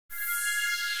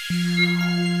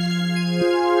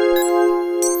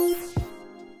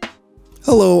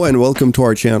Hello and welcome to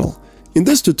our channel. In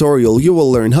this tutorial you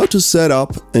will learn how to set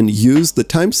up and use the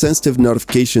time-sensitive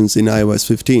notifications in iOS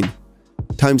 15.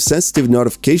 Time-sensitive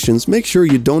notifications make sure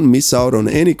you don't miss out on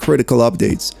any critical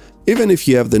updates, even if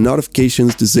you have the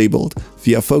notifications disabled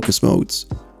via focus modes.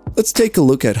 Let's take a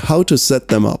look at how to set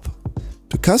them up.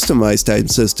 To customize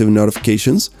time-sensitive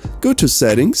notifications, go to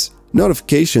Settings,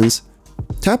 Notifications,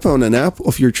 tap on an app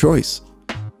of your choice.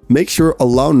 Make sure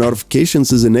Allow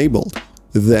Notifications is enabled.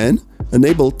 Then,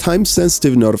 enable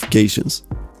time-sensitive notifications.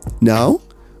 Now,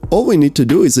 all we need to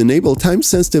do is enable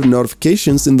time-sensitive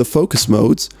notifications in the focus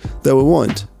modes that we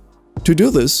want. To do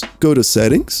this, go to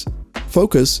Settings,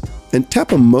 Focus, and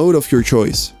tap a mode of your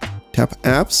choice. Tap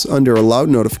Apps under Allow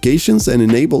Notifications and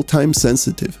enable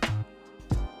time-sensitive.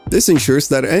 This ensures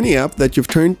that any app that you've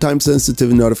turned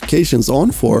time-sensitive notifications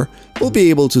on for will be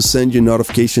able to send you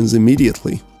notifications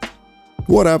immediately.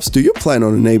 What apps do you plan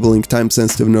on enabling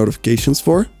time-sensitive notifications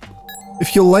for?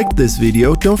 If you liked this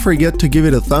video, don't forget to give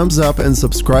it a thumbs up and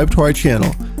subscribe to our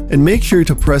channel. And make sure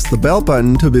to press the bell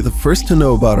button to be the first to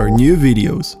know about our new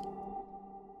videos.